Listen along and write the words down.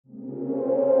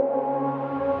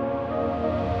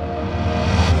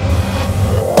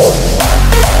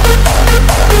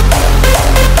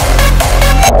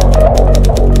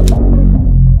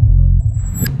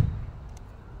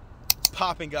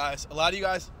happened, guys. A lot of you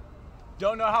guys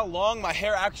don't know how long my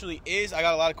hair actually is. I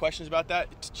got a lot of questions about that.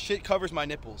 Shit covers my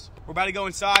nipples. We're about to go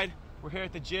inside. We're here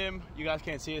at the gym. You guys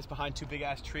can't see us behind two big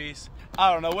ass trees.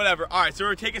 I don't know, whatever. All right, so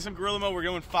we're taking some Gorilla Mode. We're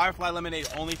doing Firefly Lemonade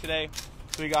only today.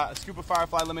 So we got a scoop of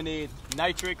Firefly Lemonade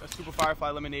Nitric, a scoop of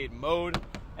Firefly Lemonade Mode,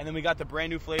 and then we got the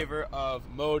brand new flavor of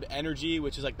Mode Energy,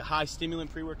 which is like the high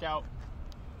stimulant pre-workout.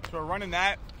 So we're running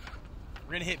that.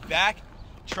 We're gonna hit back,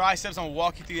 triceps. I'm gonna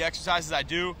walk you through the exercises I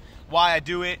do, why I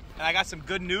do it. And I got some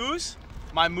good news.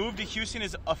 My move to Houston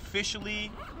is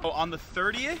officially on the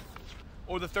 30th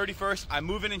or the 31st. I'm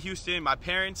moving in Houston. My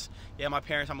parents, I'm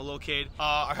a little kid,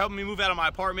 are helping me move out of my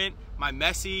apartment, my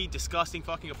messy, disgusting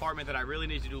fucking apartment that I really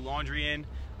need to do laundry in.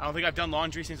 I don't think I've done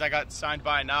laundry since I got signed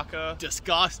by Inaka.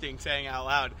 Disgusting, saying out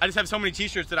loud. I just have so many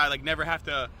t-shirts that I like never have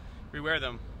to rewear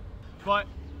them. But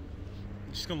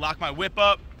I'm just gonna lock my whip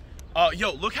up.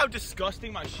 Yo, look how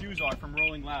disgusting my shoes are from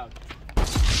Rolling Loud.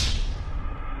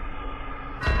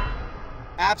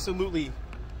 Absolutely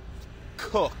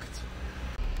cooked.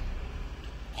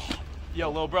 Yo,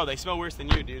 little bro, they smell worse than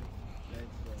you, dude.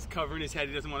 He's covering his head.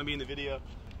 He doesn't want to be in the video.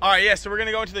 All right, yeah, so we're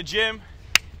gonna go into the gym,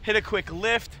 hit a quick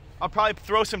lift. I'll probably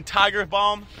throw some Tiger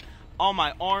Balm on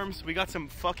my arms. We got some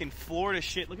fucking Florida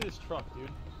shit. Look at this truck, dude.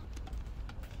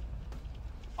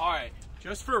 All right,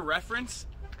 just for reference,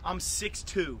 I'm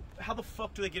 6'2". How the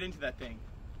fuck do they get into that thing?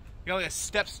 You got like a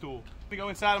step stool. We go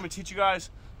inside, I'm gonna teach you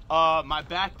guys my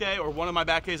back day, or one of my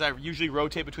back days. I usually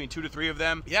rotate between 2 to 3 of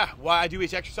them. Yeah, why I do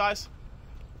each exercise,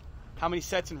 how many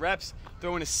sets and reps,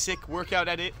 throw in a sick workout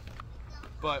at it.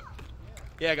 But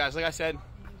yeah, guys, like I said,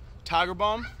 Tiger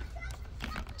Balm.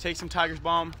 Take some Tiger's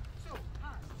Balm,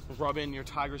 rub in your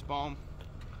Tiger's Balm.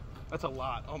 That's a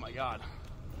lot, oh my God.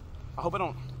 I hope I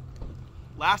don't,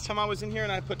 last time I was in here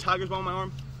and I put Tiger's Balm on my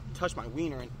arm, touched my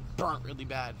wiener and burnt really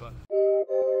bad, but.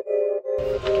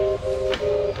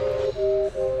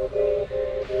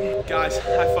 Guys,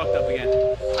 I fucked up again.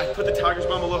 I put the Tiger's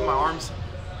Balm all over my arms.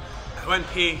 I went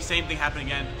and pee, same thing happened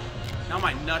again. Now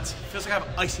my nuts, feels like I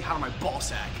have icy hot on my ball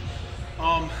sack.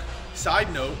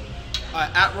 Side note,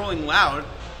 at Rolling Loud,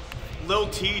 Lil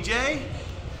TJ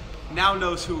now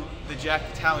knows who the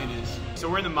Jacked Italian is. So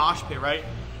we're in the mosh pit, right?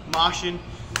 Moshing,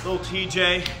 Lil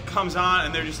TJ comes on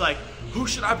and they're just like, who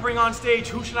should I bring on stage?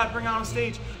 Who should I bring on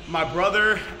stage? My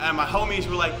brother and my homies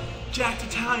were like, Jacked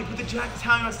Italian, put the Jacked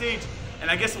Italian on stage.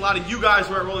 And I guess a lot of you guys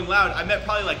were at Rolling Loud. I met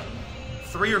probably like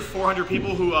 300 or 400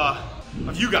 people who, of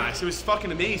you guys. It was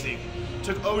fucking amazing.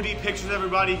 Took OD pictures of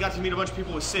everybody, got to meet a bunch of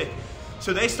people, it was sick.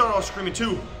 So they started all screaming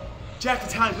too, Jacked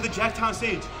Italian, put the Jacked Italian on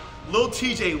stage. Lil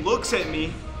TJ looks at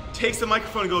me, takes the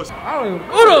microphone and goes, who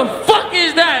the fuck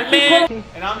is that, man?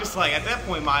 And I'm just like, at that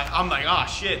point, I'm like, oh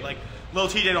shit, like, Lil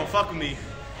TJ don't fuck with me.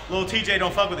 Lil TJ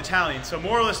don't fuck with Italian. So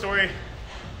moral of the story,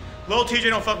 Lil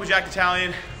TJ don't fuck with Jacked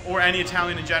Italian, or any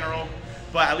Italian in general,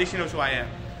 but at least he knows who I am.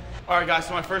 All right guys,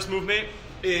 so my first movement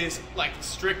is like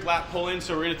strict lat pull-in.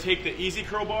 So we're gonna take the easy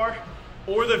curl bar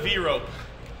or the V-rope.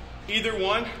 Either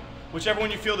one, whichever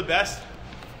one you feel the best.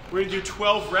 We're gonna do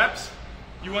 12 reps.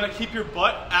 You wanna keep your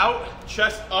butt out,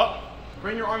 chest up,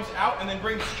 bring your arms out, and then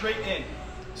bring straight in.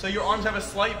 So your arms have a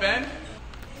slight bend.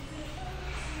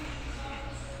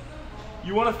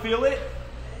 You wanna feel it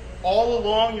all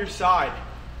along your side.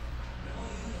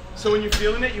 So when you're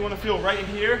feeling it, you wanna feel right in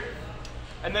here.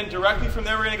 And then directly from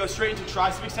there, we're gonna go straight into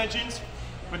tricep extensions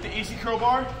with the easy curl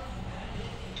bar.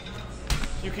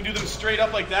 You can do them straight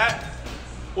up like that,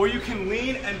 or you can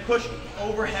lean and push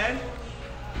overhead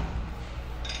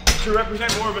to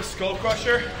represent more of a skull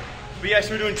crusher. But yeah,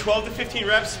 so we're doing 12 to 15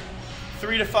 reps,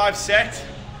 3 to 5 sets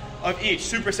of each.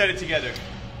 Superset it together.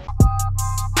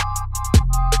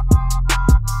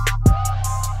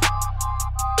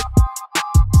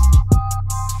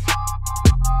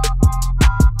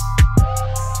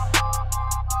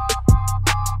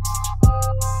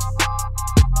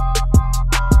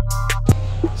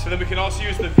 Then we can also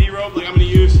use the V-rope like I'm gonna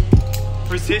use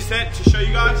for this set to show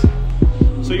you guys.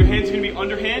 So your hand's gonna be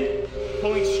underhand,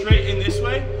 pulling straight in this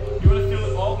way. You wanna feel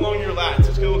it all along your lats.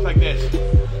 It's gonna look like this.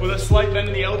 With a slight bend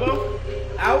in the elbow,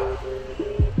 out.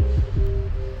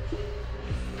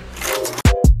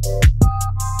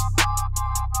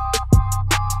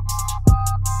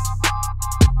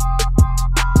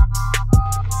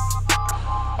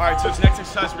 All right, so this next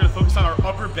exercise, we're gonna focus on our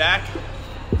upper back,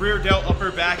 rear delt,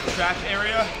 upper back track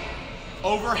area,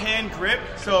 overhand grip.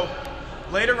 So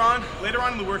later on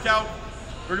in the workout,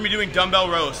 we're gonna be doing dumbbell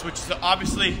rows, which is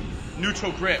obviously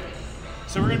neutral grip.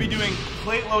 So we're gonna be doing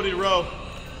plate loaded row,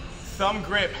 thumb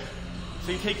grip.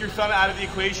 So you take your thumb out of the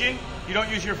equation, you don't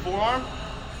use your forearm,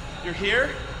 you're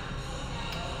here,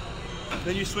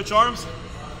 then you switch arms.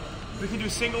 We can do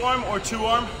single arm or 2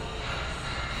 arm.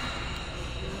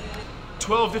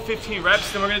 12 to 15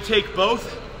 reps. Then we're gonna take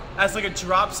both as like a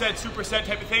drop set, superset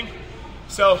type of thing.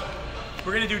 So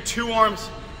we're gonna do 2 arms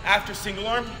after single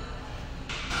arm.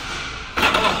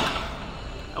 Oh,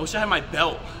 I wish I had my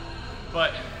belt.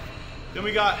 But then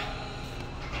we got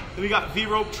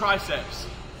V-rope triceps.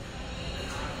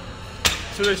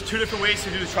 So there's 2 different ways to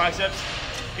do the triceps.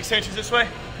 Extensions this way.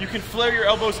 You can flare your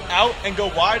elbows out and go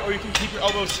wide, or you can keep your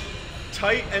elbows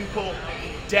tight and pull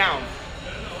down.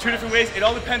 2 different ways. It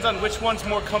all depends on which one's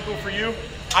more comfortable for you.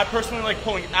 I personally like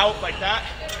pulling out like that.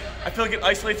 I feel like it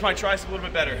isolates my tricep a little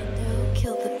bit better.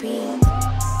 Kill the beat.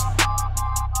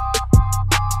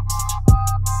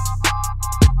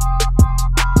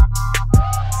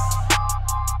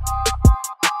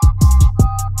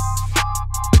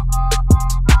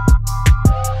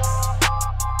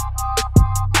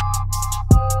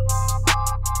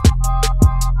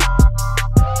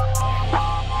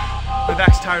 My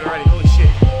back's tired already, holy shit.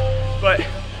 But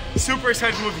super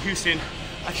excited to move to Houston.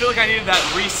 I feel like I needed that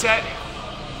reset.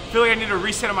 I feel like I needed a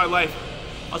reset in my life.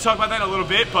 I'll talk about that in a little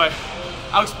bit, but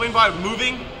I'll explain why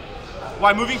moving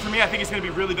for me I think is gonna be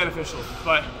really beneficial.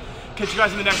 But catch you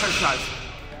guys in the next exercise.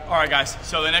 All right guys,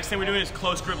 so the next thing we're doing is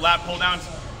close grip lat pull downs.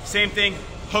 Same thing,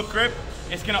 hook grip.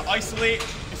 It's gonna isolate,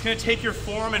 it's gonna take your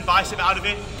forearm and bicep out of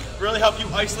it, really help you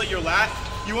isolate your lat.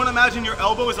 You wanna imagine your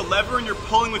elbow is a lever and you're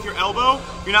pulling with your elbow.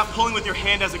 You're not pulling with your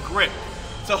hand as a grip.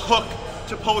 It's a hook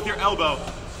to pull with your elbow.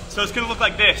 So it's gonna look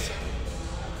like this.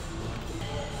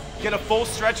 Get a full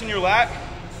stretch in your lat.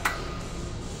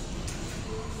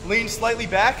 Lean slightly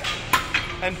back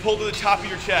and pull to the top of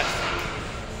your chest.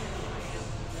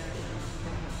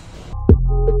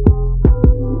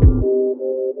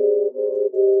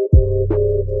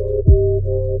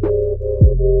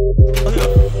 Look at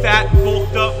a fat,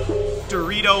 bulked up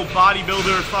Dorito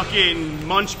bodybuilder fucking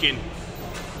munchkin.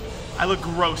 I look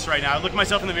gross right now. I looked at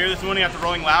myself in the mirror this morning after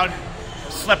rolling loud.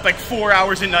 Slept like 4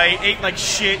 hours a night, ate like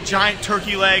shit, giant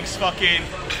turkey legs, fucking.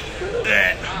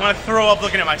 I want to throw up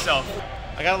looking at myself.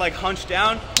 I gotta like hunch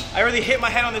down. I already hit my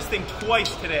head on this thing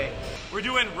twice today. We're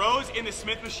doing rows in the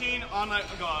Smith machine on like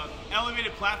an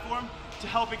elevated platform to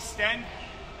help extend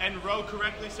and row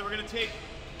correctly. So we're gonna take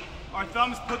our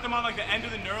thumbs, put them on like the end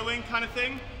of the knurling kind of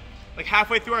thing, like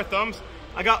halfway through our thumbs.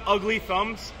 I got ugly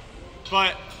thumbs,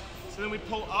 but so then we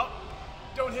pull up.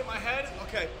 Don't hit my head.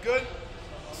 Okay, good.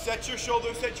 Set your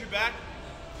shoulders, set your back.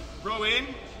 Row in,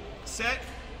 set.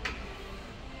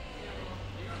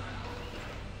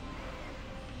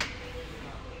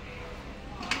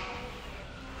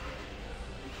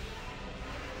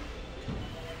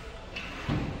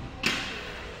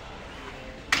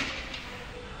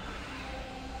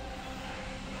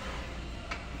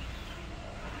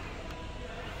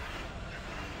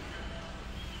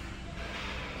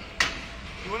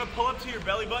 You want to pull up to your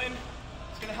belly button.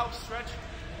 It's going to help stretch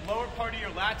the lower part of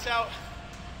your lats out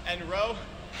and row.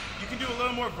 You can do a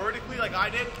little more vertically like I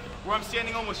did, where I'm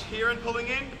standing almost here and pulling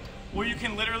in, or you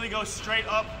can literally go straight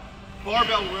up,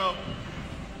 barbell row,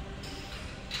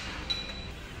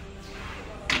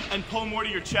 and pull more to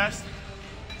your chest.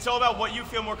 It's all about what you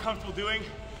feel more comfortable doing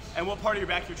and what part of your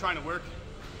back you're trying to work.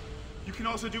 You can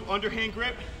also do underhand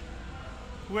grip,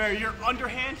 where your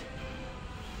underhand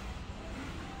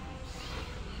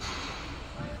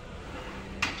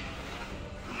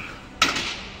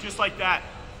just like that,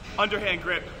 underhand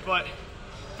grip. But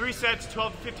 3 sets,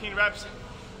 12 to 15 reps,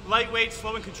 lightweight,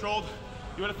 slow and controlled.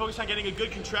 You want to focus on getting a good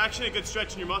contraction, a good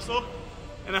stretch in your muscle.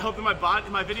 And I hope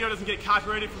that my video doesn't get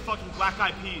copyrighted for fucking Black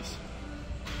Eyed Peas.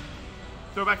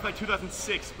 Throw back to like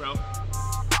 2006, bro.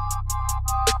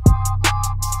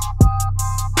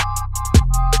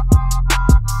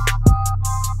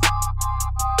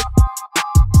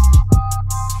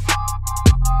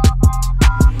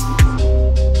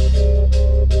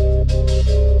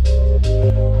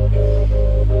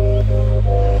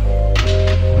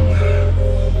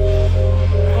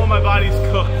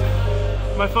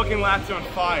 My fucking lats are on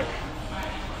fire.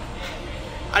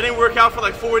 I didn't work out for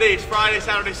like 4 days, Friday,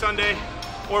 Saturday, Sunday,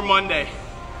 or Monday.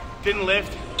 Didn't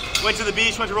lift, went to the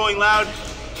beach, went to Rolling Loud,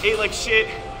 ate like shit,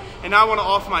 and now I want to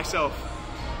off myself.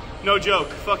 No joke,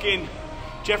 fucking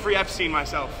Jeffrey Epstein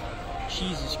myself.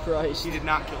 Jesus Christ. He did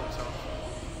not kill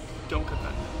himself. Don't cut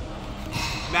that.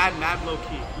 Mad low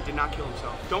key, he did not kill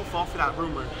himself. Don't fall for that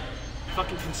rumor.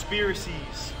 Fucking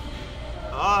conspiracies.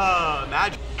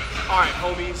 Imagine. All right,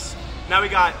 homies. Now we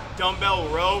got dumbbell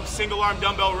row, single arm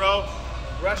dumbbell row,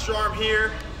 rest your arm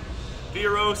here, via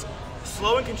rows,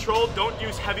 slow and controlled, don't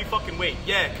use heavy fucking weight.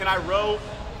 Yeah, can I row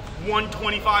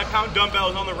 125-pound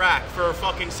dumbbells on the rack for a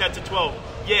fucking set to 12?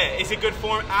 Yeah, is it good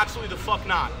form? Absolutely the fuck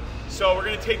not. So we're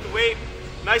gonna take the weight,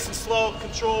 nice and slow,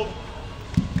 controlled.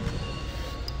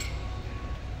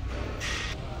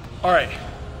 All right,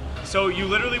 so you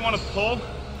literally want to pull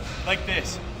like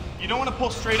this. You don't want to pull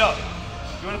straight up.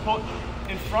 You want to pull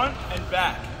in front and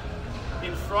back.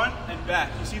 In front and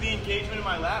back. You see the engagement in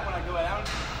my lat when I go down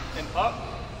and up?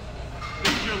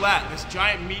 This is your lat, this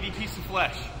giant meaty piece of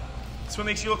flesh. This is what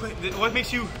makes you look like, what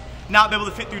makes you not be able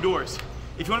to fit through doors.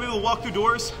 If you want to be able to walk through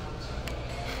doors,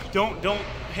 don't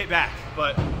hit back.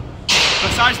 But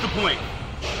besides the point,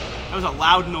 that was a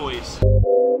loud noise.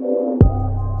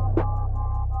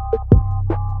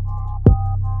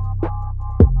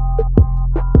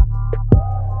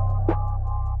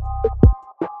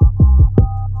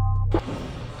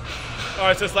 All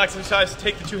right, so this last exercise,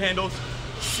 take the two handles,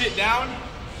 sit down,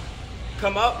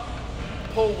 come up,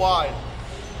 pull wide.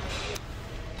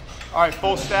 All right,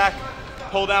 full stack,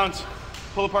 pull downs,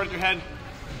 pull apart at your head.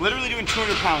 Literally doing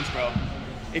 200 pounds, bro.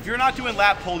 If you're not doing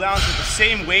lat pull downs with the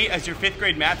same weight as your 5th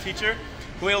grade math teacher,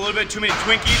 who ate a little bit too many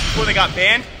Twinkies before they got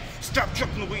banned, stop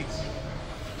dropping the weights.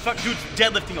 Fuck dude's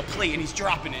deadlifting a plate and he's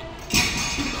dropping it.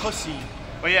 Pussy.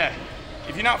 But yeah,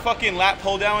 if you're not fucking lat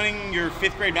pull downing your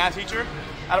 5th grade math teacher,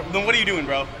 then what are you doing,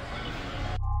 bro?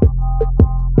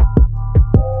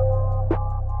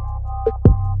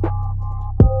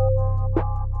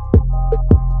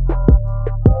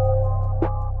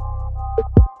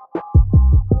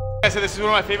 So this is one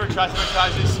of my favorite tricep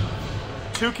exercises.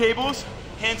 2 cables,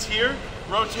 hands here,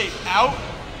 rotate out,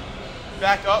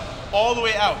 back up, all the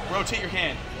way out. Rotate your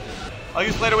hand. I'll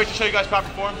use lighter weight to show you guys proper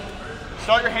form.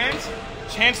 Start your hands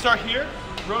start here,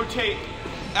 rotate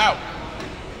out.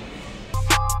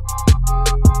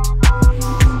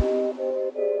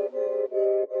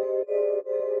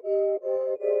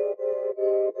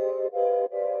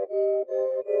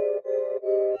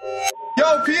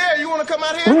 Yo, Pierre, you want to come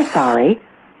out here? We're sorry.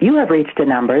 You have reached a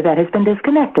number that has been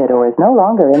disconnected or is no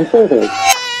longer in service.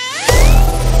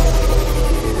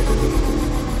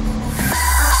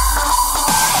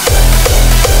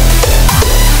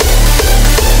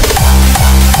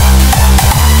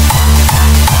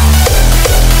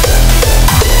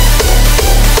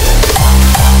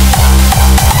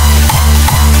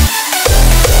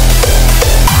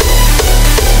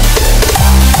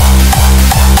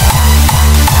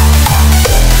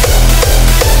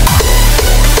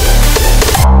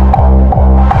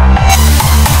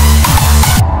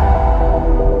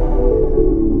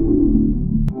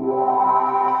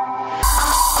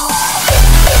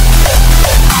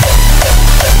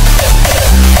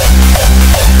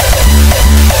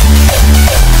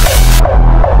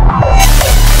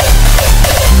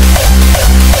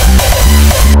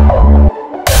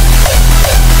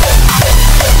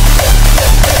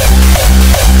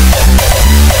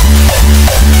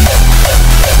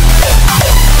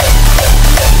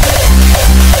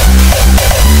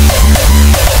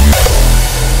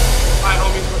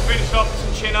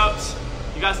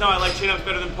 You guys know I like chin-ups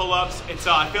better than pull-ups.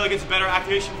 I feel like it's better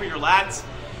activation for your lats.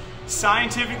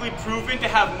 Scientifically proven to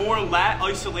have more lat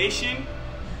isolation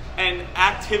and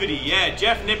activity. Yeah,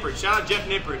 Jeff Nippert. Shout out Jeff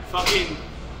Nippert. Fucking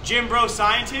gym bro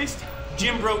scientist,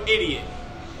 gym bro idiot.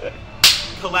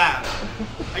 Collab.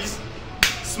 I just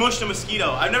smushed a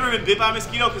mosquito. I've never been bit by a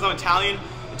mosquito because I'm Italian.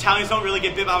 Italians don't really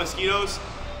get bit by mosquitoes.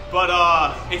 But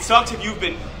it sucks if you've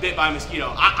been bit by a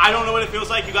mosquito. I don't know what it feels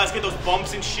like. You guys get those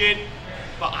bumps and shit.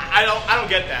 But I don't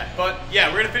get that. But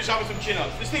yeah, we're gonna finish off with some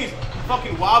chin-ups. This thing is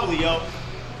fucking wobbly, yo.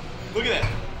 Look at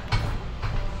that.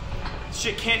 This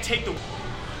shit can't take the...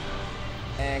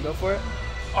 And go for it.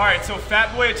 Alright, so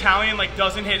Fat Boy Italian like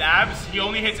doesn't hit abs. He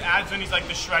only hits abs when he's like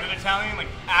the shredded Italian, like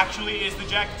actually is the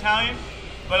jacked Italian.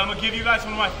 But I'm gonna give you guys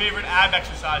one of my favorite ab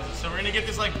exercises. So we're gonna get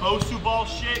this like Bosu ball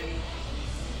shit.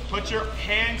 Put your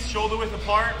hands shoulder width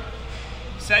apart.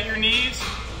 Set your knees,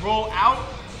 roll out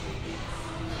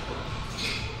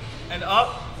and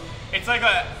up. It's like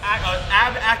a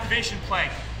ab activation plank.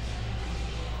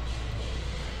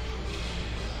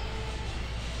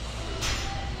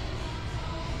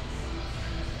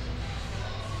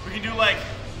 We can do like,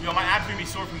 you know, my abs are gonna be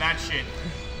sore from that shit.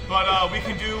 But we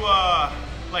can do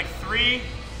like three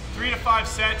to 5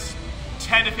 sets,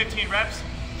 10 to 15 reps.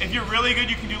 If you're really good,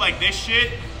 you can do like this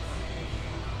shit.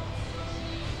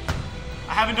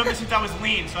 I haven't done this since I was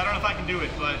lean, so I don't know if I can do it,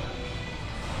 but.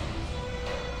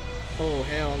 Oh,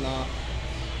 hell no.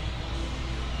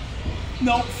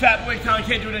 Nope, Fat Boy Italian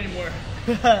can't do it anymore.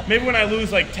 Maybe when I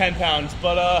lose like 10 pounds,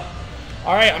 but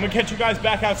all right, I'm gonna catch you guys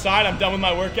back outside. I'm done with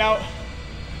my workout,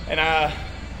 and I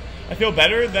feel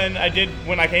better than I did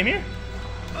when I came here.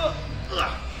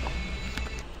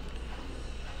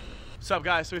 What's up,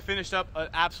 guys? So we finished up an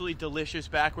absolutely delicious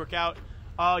back workout.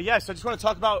 Yes, I just want to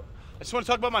talk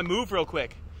about my move real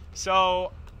quick.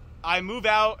 So I move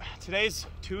out. Today's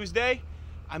Tuesday.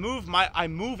 I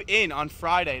move in on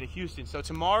Friday to Houston. So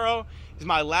tomorrow is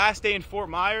my last day in Fort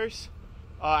Myers.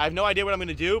 I have no idea what I'm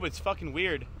gonna do, but it's fucking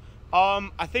weird.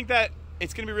 I think that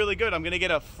it's gonna be really good. I'm gonna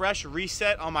get a fresh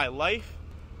reset on my life.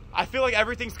 I feel like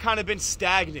everything's kind of been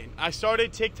stagnant. I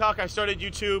started TikTok, I started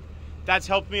YouTube. That's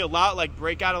helped me a lot, like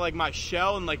break out of like my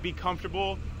shell and like be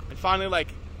comfortable and finally like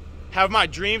have my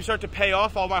dreams start to pay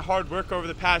off. All my hard work over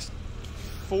the past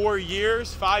 5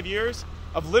 years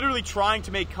of literally trying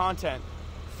to make content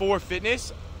for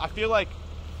fitness. I feel like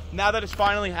now that it's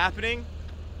finally happening,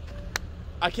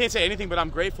 I can't say anything but I'm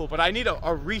grateful, but I need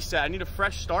a reset. I need a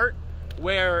fresh start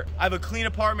where I have a clean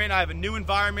apartment, I have a new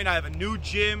environment, I have a new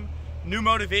gym, new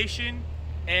motivation,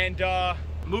 and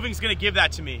moving's gonna give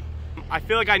that to me. I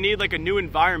feel like I need like a new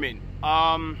environment.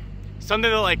 Something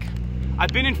that like,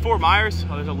 I've been in Fort Myers.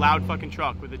 Oh, there's a loud fucking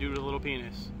truck with a dude with a little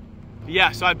penis. But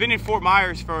yeah, so I've been in Fort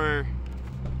Myers for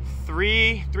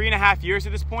three and a half years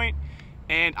at this point,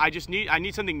 and I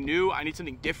need something new. I need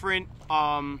something different.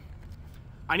 I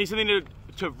need something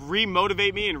to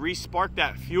re-motivate me and re-spark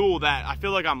that fuel that I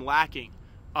feel like I'm lacking.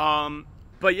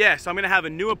 But yeah, so I'm gonna have a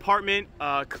new apartment,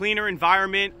 cleaner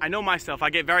environment. I know myself, I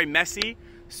get very messy.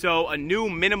 So a new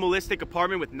minimalistic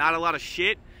apartment with not a lot of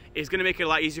shit is gonna make it a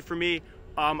lot easier for me.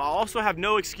 I'll also have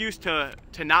no excuse to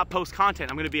not post content.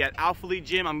 I'm gonna be at Alpha League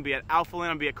Gym, I'm gonna be at Alpha Land,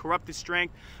 I'm gonna be at Corrupted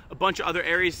Strength, a bunch of other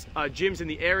areas, gyms in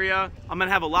the area. I'm gonna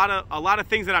have a lot of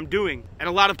things that I'm doing and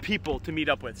a lot of people to meet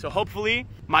up with. So hopefully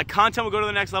my content will go to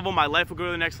the next level, my life will go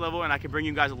to the next level, and I can bring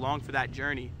you guys along for that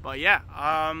journey. But yeah,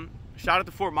 shout out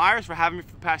to Fort Myers for having me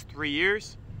for the past 3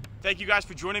 years. Thank you guys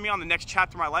for joining me on the next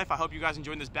chapter of my life. I hope you guys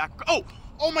enjoyed this back.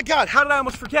 Oh my God, how did I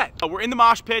almost forget? We're in the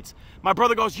mosh pits. My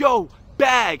brother goes, yo,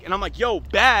 bag. And I'm like, yo,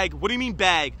 bag? What do you mean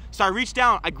bag? So I reach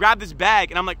down, I grab this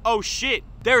bag, and I'm like, oh shit,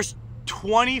 there's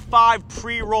 25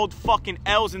 pre-rolled fucking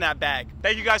L's in that bag.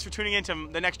 Thank you guys for tuning in to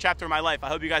the next chapter of my life. I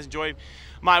hope you guys enjoyed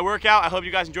my workout. I hope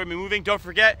you guys enjoyed me moving. Don't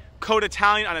forget, code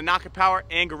Italian on Inaka Power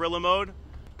and Gorilla Mode.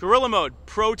 Gorilla Mode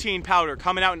protein powder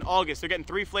coming out in August. They're getting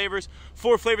 3 flavors,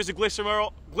 4 flavors of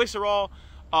glycerol,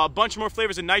 a bunch more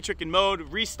flavors of nitric and mode,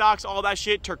 restocks, all that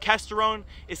shit. Turkesterone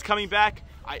is coming back.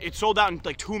 It sold out in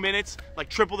like 2 minutes, like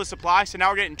triple the supply. So now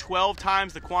we're getting 12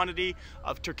 times the quantity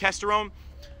of turkesterone.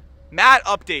 Mad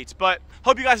updates, but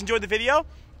hope you guys enjoyed the video, and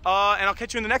I'll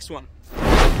catch you in the next one.